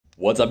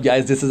What's up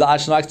guys, this is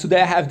Astranox.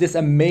 Today I have this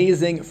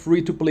amazing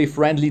free-to-play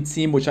friendly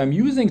team which I'm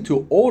using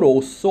to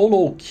auto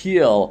solo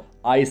kill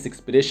Ice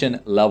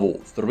Expedition level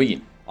 3.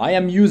 I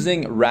am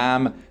using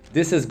Ram.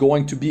 This is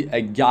going to be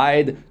a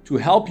guide to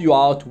help you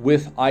out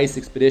with Ice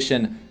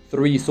Expedition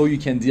 3 so you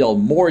can deal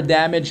more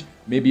damage,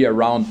 maybe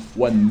around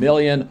 1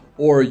 million,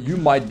 or you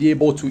might be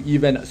able to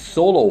even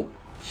solo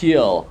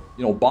kill,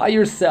 by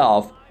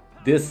yourself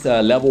this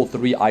level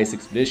 3 Ice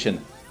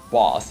Expedition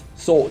boss.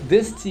 So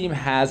this team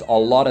has a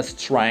lot of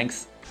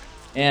strengths,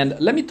 and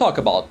let me talk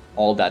about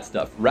all that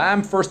stuff.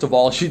 Ram, first of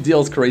all, she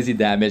deals crazy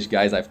damage,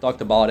 guys. I've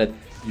talked about it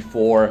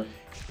before,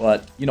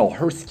 but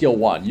her skill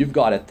 1, you've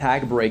got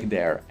attack break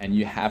there, and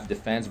you have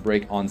defense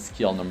break on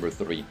skill number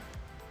 3.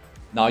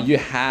 Now you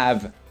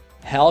have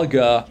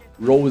Helga,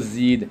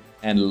 Roside,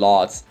 and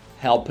Lots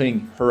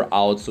helping her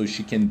out so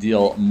she can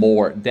deal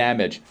more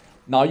damage.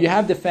 Now you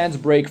have defense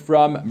break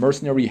from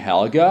Mercenary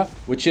Helga,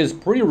 which is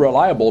pretty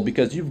reliable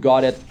because you've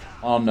got it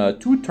on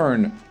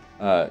two-turn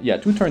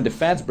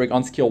defense break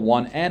on skill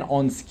 1 and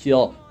on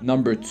skill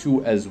number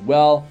 2 as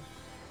well.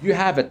 You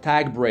have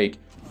attack break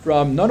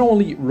from not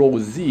only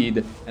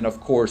Roside and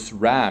of course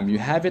Ram, you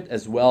have it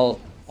as well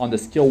on the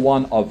skill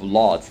 1 of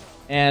Lot.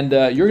 And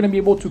you're going to be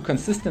able to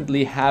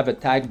consistently have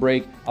attack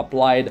break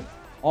applied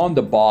on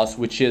the boss,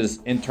 which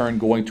is in turn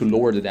going to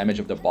lower the damage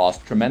of the boss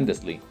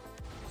tremendously.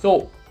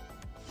 So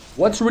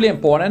what's really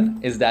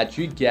important is that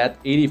you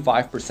get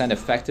 85%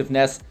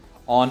 effectiveness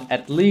on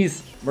at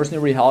least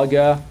Mercenary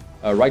Helga,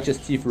 Righteous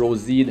Thief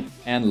Roside,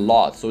 and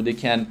Lot, so they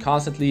can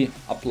constantly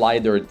apply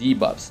their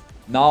debuffs.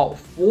 Now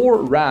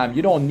for Ram,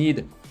 you don't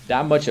need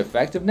that much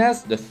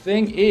effectiveness. The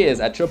thing is,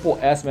 at Triple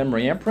S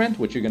Memory Imprint,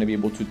 which you're going to be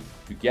able to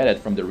get it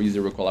from the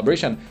ReZero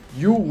collaboration,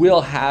 you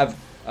will have,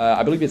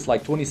 I believe it's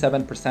like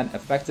 27%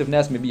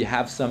 effectiveness. Maybe you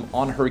have some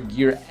on her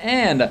gear,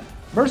 and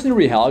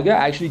Mercenary Helga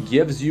actually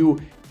gives you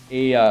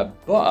a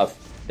buff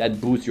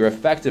that boosts your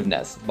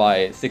effectiveness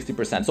by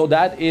 60%. So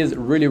that is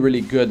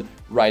really good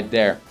right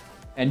there.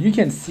 And you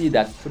can see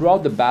that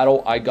throughout the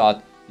battle, I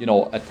got,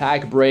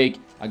 attack break,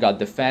 I got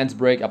defense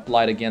break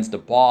applied against the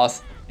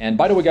boss. And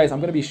by the way, guys, I'm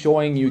going to be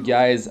showing you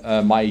guys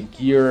my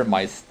gear,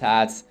 my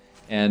stats,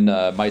 and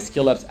my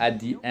skill ups at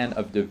the end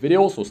of the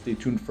video. So stay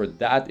tuned for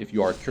that if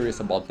you are curious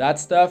about that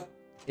stuff.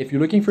 If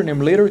you're looking for an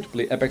emulator to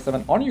play Apex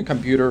 7 on your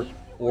computer,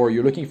 or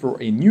you're looking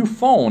for a new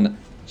phone,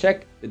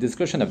 check the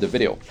description of the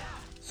video.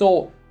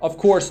 So, of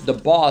course, the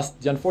boss,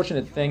 the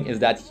unfortunate thing is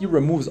that he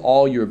removes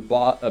all your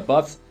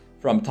buffs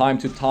from time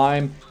to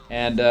time,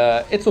 and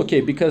it's okay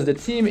because the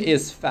team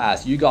is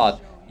fast. You got,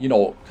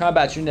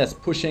 combat units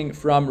pushing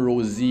from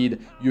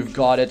Roside, you've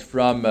got it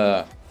from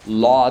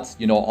Lots,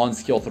 on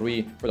skill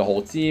 3 for the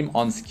whole team,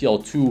 on skill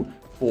 2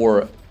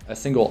 for a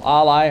single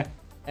ally.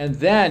 And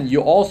then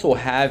you also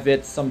have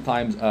it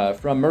sometimes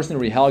from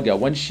Mercenary Helga.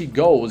 When she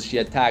goes, she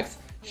attacks,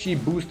 she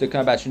boosts the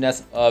combat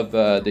units of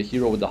the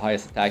hero with the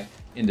highest attack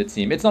in the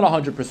team. It's not a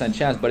 100%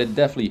 chance, but it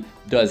definitely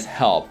does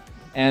help.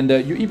 And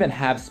you even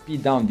have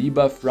speed down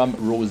debuff from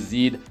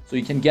Roside, so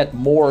you can get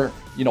more,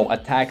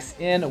 attacks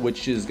in,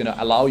 which is going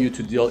to allow you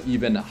to deal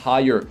even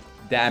higher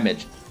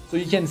damage. So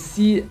you can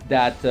see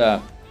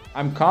that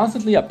I'm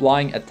constantly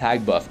applying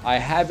attack buff. I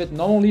have it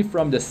not only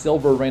from the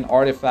Silver Rain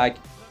artifact,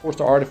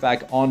 4-star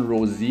artifact on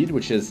Roside,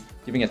 which is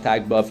giving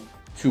attack buff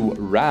to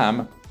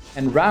Ram,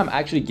 and Ram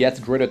actually gets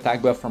great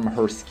attack buff from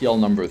her skill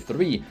number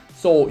 3.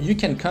 So you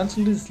can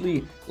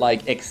continuously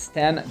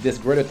extend this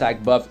great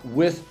attack buff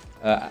with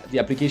the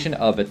application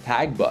of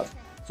attack buff.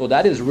 So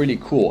that is really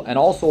cool. And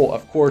also,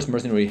 of course,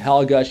 Mercenary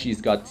Helga,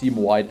 she's got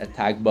team-wide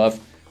attack buff.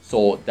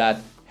 So that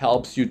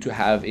helps you to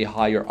have a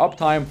higher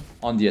uptime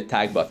on the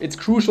attack buff. It's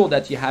crucial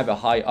that you have a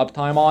high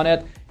uptime on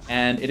it,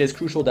 and it is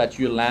crucial that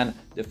you land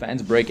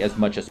defense break as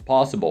much as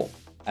possible.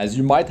 As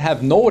you might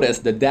have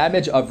noticed, the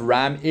damage of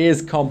Ram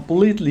is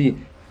completely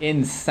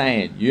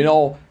insane,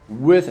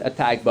 with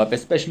attack buff,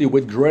 especially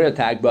with great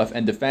attack buff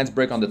and defense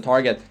break on the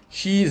target.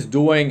 She's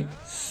doing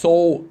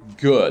so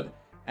good.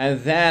 And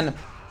then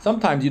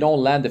sometimes you don't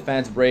land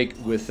defense break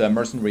with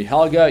Mercenary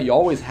Helga. You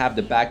always have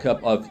the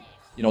backup of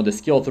the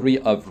skill 3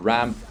 of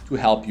Ram to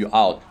help you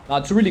out. Now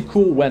it's really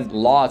cool when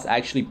Lots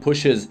actually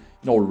pushes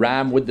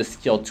Ram with the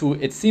skill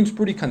 2. It seems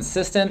pretty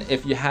consistent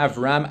if you have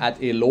Ram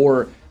at a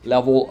lower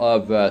level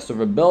of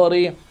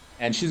survivability,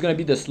 and she's going to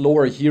be the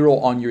slower hero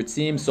on your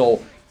team,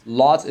 so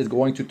Lots is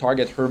going to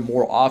target her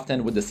more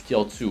often with the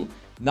skill 2.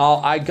 Now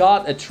I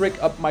got a trick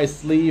up my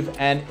sleeve,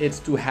 and it's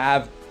to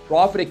have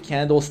Prophetic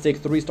Candlestick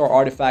 3-star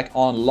artifact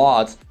on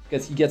Lots,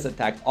 because he gets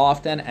attacked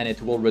often and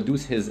it will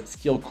reduce his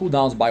skill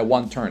cooldowns by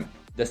 1 turn.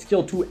 The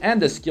skill 2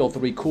 and the skill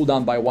 3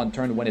 cooldown by 1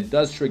 turn when it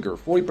does trigger,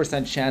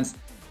 40% chance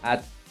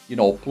at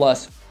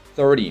plus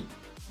 30.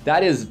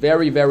 That is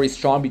very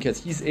strong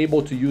because he's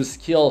able to use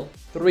skill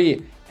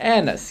 3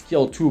 and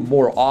skill 2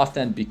 more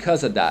often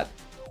because of that.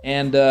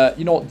 And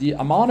the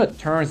amount of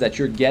turns that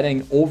you're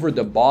getting over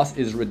the boss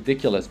is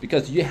ridiculous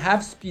because you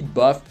have speed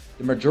buff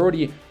the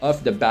majority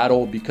of the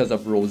battle because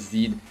of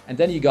Roside, and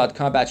then you got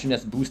combat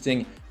units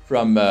boosting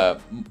from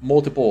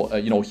multiple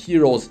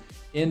heroes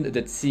in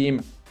the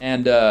team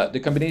And the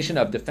combination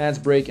of defense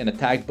break and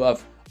attack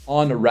buff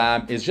on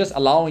Ram is just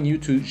allowing you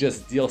to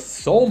just deal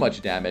so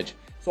much damage.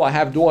 So I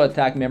have dual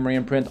attack memory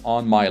imprint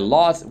on my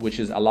lots, which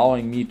is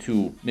allowing me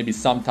to maybe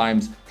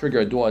sometimes trigger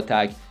a dual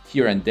attack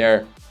here and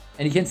there.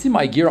 And you can see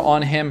my gear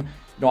on him.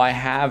 You know, I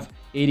have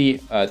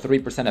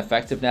 83%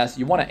 effectiveness.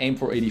 You want to aim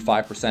for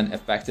 85%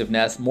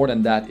 effectiveness. More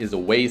than that is a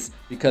waste,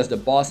 because the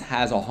boss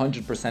has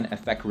 100%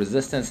 effect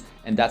resistance,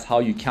 and that's how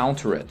you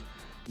counter it.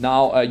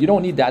 Now, you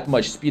don't need that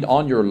much speed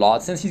on your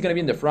lot. Since he's going to be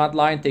in the front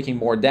line taking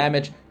more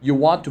damage, you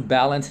want to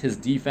balance his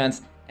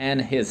defense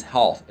and his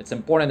health. It's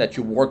important that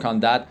you work on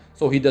that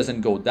so he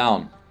doesn't go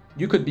down.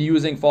 You could be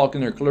using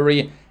Falconer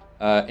Clary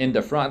in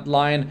the front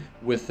line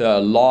with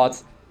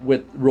lots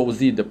with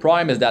Rosie. The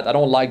problem is that I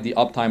don't like the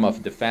uptime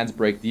of defense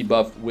break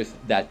debuff with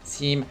that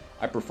team.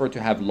 I prefer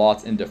to have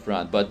lots in the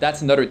front, but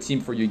that's another team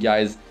for you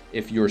guys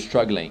if you're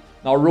struggling.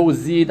 Now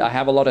Rosie, I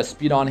have a lot of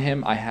speed on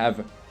him. I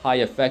have high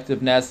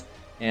effectiveness,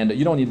 and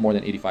you don't need more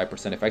than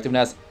 85%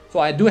 effectiveness. So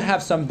I do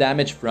have some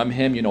damage from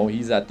him. You know,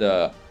 he's at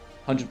the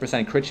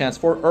 100% crit chance.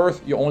 For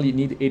Earth, you only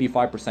need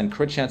 85%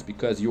 crit chance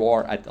because you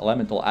are at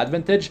elemental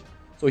advantage.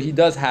 So he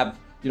does have,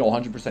 you know,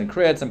 100%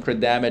 crit, some crit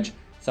damage,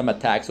 some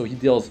attack. So he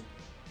deals,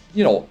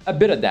 you know, a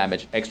bit of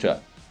damage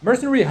extra.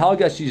 Mercenary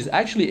Helga, she's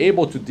actually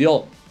able to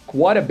deal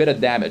quite a bit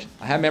of damage.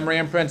 I have memory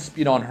imprint,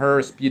 speed on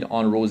her, speed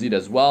on Rosita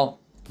as well.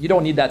 You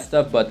don't need that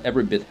stuff, but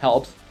every bit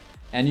helps.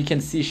 And you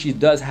can see she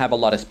does have a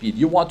lot of speed.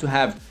 You want to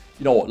have,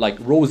 you know, like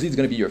Rosie is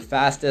going to be your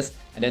fastest,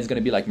 and then it's going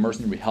to be like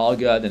Mercenary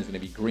Helga, then it's going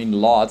to be Green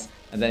Lots,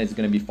 and then it's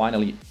going to be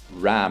finally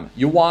Ram.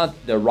 You want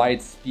the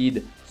right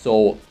speed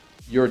so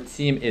your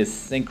team is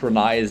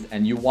synchronized,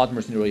 and you want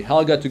Mercenary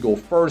Helga to go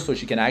first so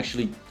she can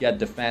actually get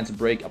defense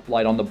break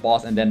applied on the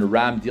boss, and then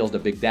Ram deals the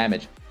big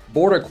damage.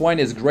 Border Coin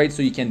is great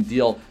so you can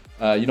deal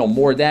you know,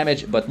 more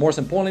damage, but most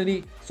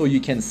importantly, so you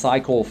can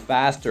cycle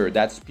faster.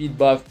 That speed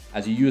buff,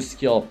 as you use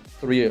skill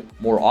 3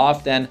 more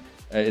often,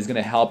 is going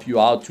to help you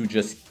out to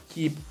just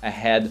keep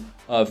ahead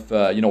of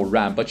you know,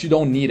 Ram, but you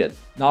don't need it.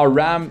 Now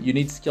Ram, you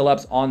need skill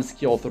ups on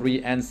skill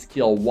 3 and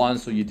skill 1,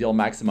 so you deal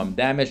maximum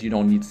damage. You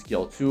don't need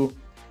skill 2.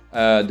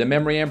 The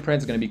memory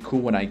imprint is going to be cool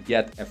when I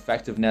get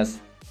effectiveness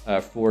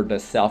for the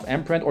self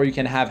imprint, or you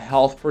can have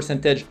health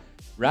percentage.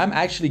 Ram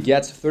actually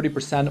gets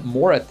 30%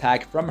 more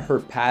attack from her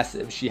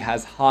passive. She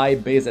has high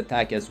base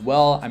attack as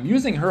well. I'm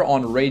using her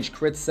on Rage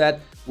Crit set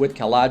with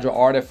Caladra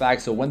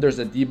artifact, so when there's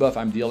a debuff,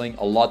 I'm dealing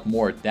a lot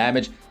more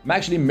damage. I'm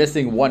actually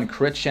missing 1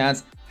 crit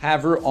chance.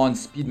 Have her on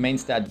speed main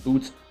stat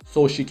boots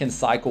so she can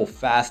cycle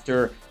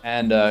faster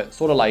and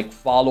sort of like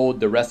follow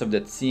the rest of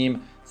the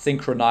team,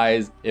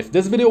 synchronize. If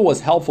this video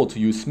was helpful to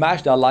you,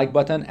 smash that like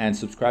button and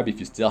subscribe if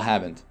you still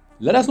haven't.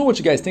 Let us know what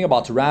you guys think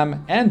about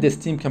Ram and this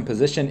team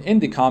composition in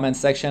the comment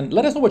section.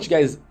 Let us know what you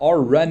guys are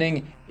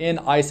running in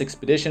Ice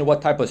Expedition,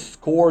 what type of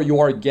score you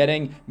are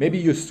getting. Maybe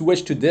you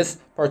switched to this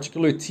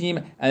particular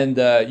team and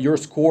your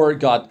score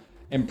got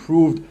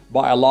improved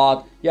by a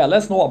lot. Yeah,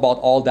 let's know about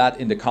all that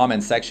in the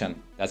comment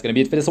section. That's gonna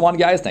be it for this one,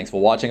 guys. Thanks for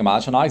watching. I'm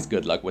Astranox.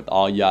 Good luck with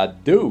all ya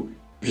do.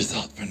 Peace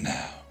out for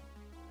now.